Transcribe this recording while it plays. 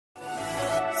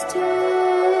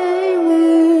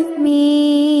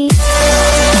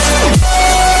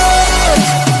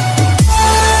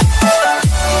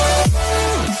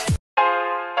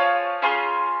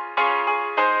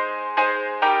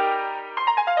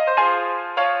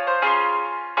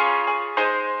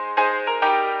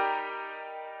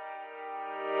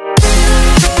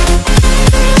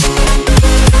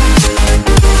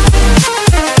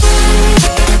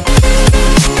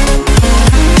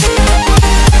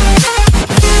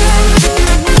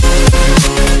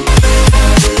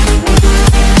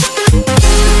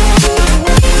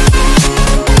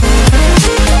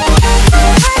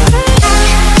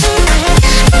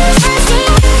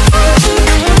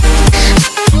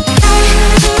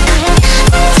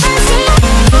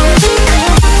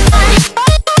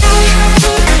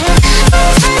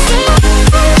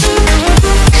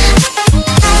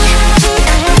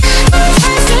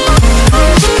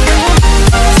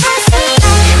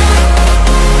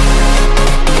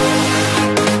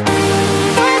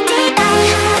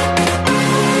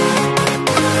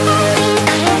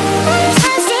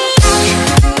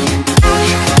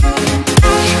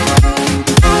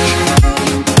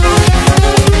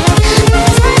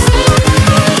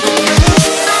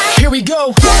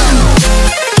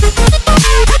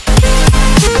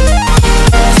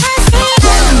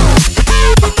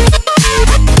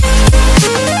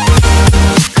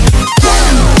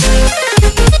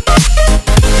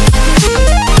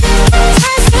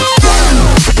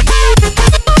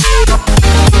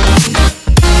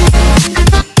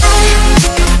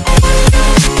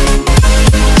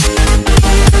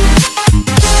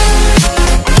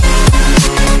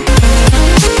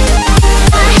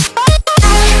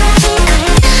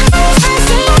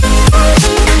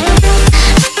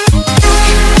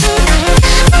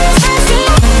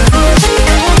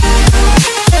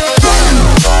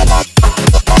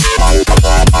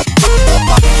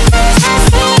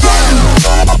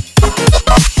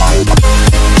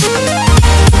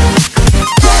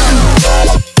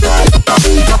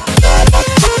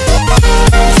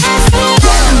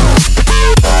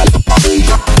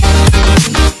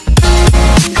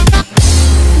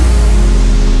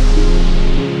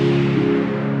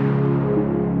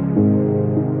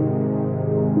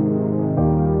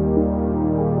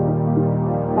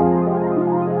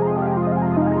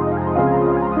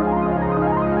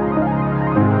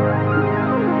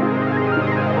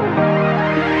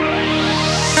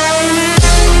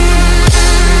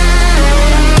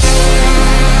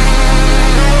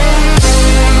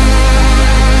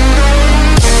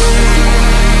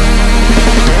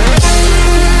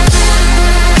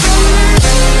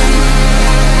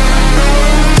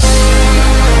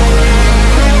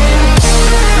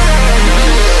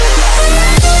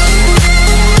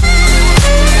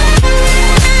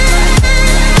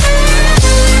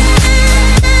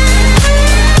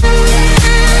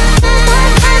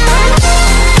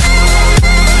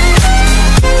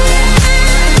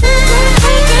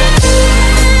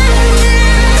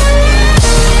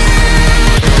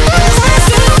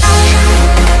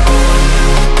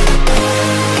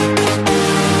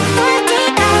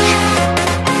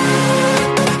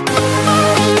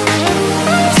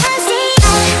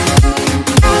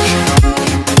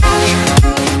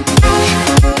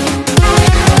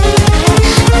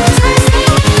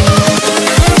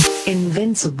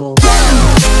responsible.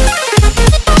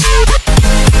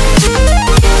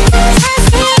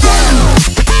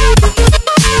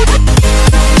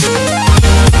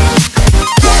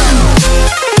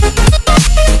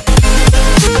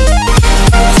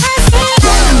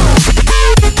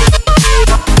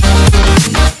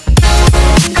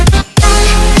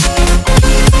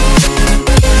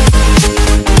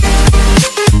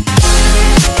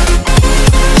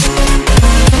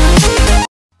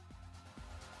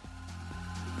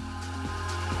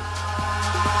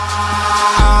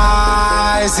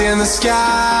 In the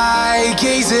sky,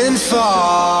 gazing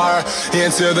far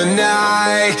into the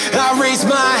night, I raise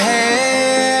my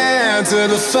hand to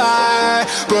the fire,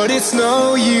 but it's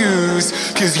no use,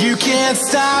 'cause you can't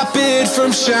stop it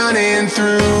from shining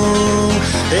through.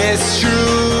 It's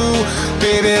true,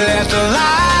 baby, let the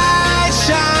light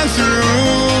shine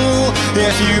through.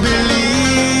 If you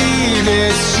believe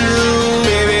it's true,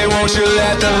 baby, won't you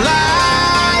let the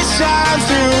light shine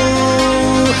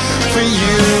through for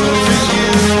you, for you,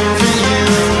 for you,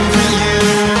 for you, for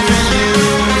you, for you,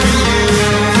 for you,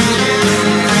 for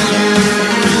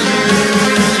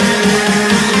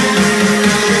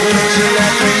you, won't you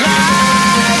let the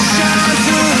light shine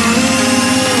through?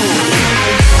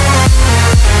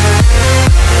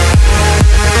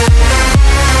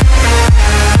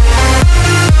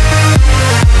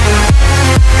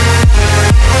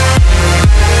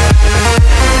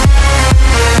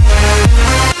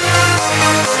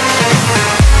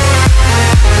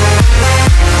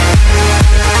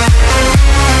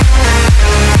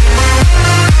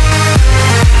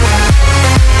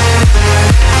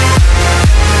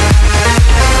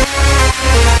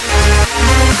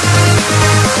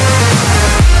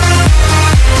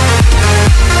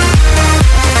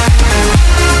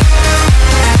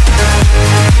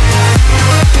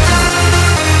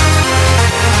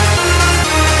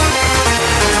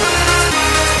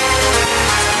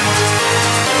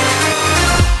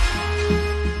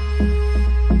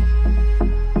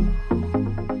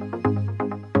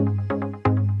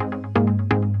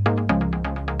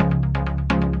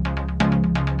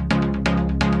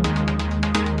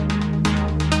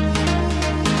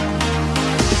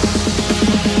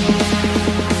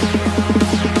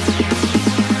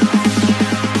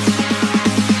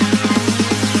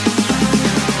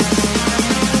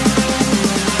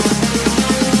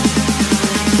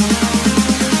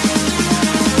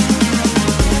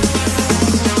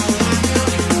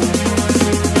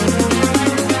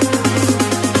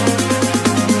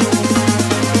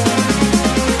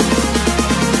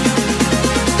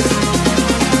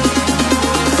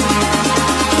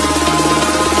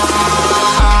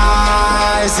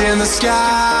 In the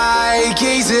sky,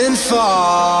 gazing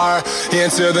far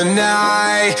into the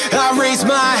night, I raise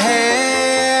my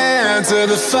hand to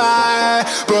the fire,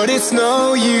 but it's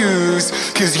no use,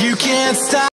 'cause you can't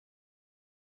stop